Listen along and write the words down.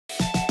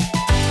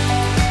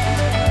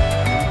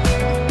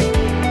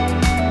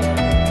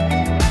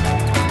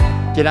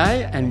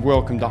G'day and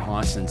welcome to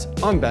Hisense.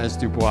 I'm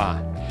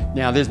Bois.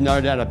 Now there's no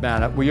doubt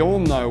about it, we all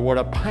know what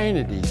a pain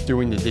it is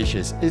doing the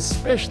dishes,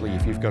 especially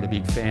if you've got a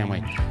big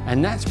family.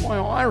 And that's why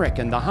I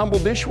reckon the humble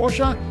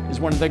dishwasher is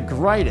one of the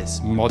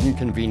greatest modern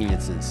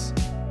conveniences.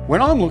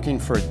 When I'm looking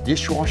for a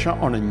dishwasher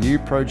on a new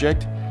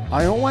project,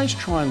 I always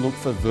try and look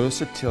for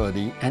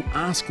versatility and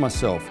ask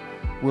myself,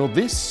 will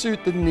this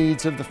suit the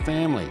needs of the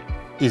family?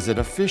 Is it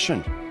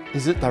efficient?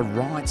 Is it the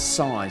right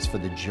size for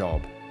the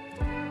job?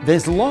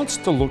 There's lots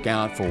to look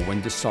out for when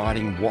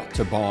deciding what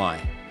to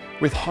buy.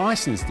 With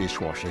Hisense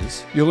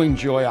dishwashers, you'll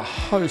enjoy a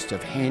host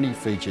of handy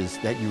features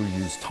that you'll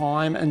use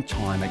time and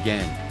time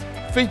again.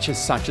 Features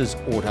such as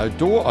auto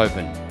door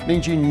open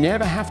means you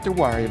never have to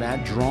worry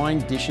about drying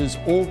dishes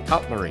or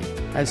cutlery,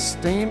 as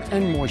steam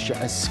and moisture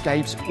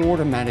escapes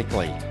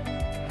automatically.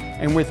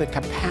 And with a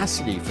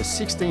capacity for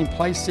 16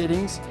 place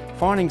settings,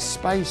 finding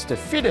space to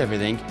fit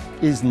everything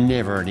is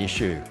never an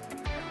issue.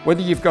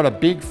 Whether you've got a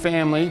big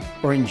family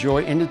or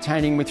enjoy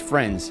entertaining with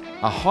friends,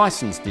 a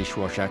Hisense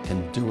dishwasher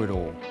can do it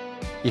all.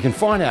 You can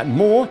find out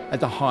more at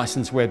the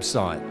Hisense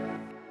website.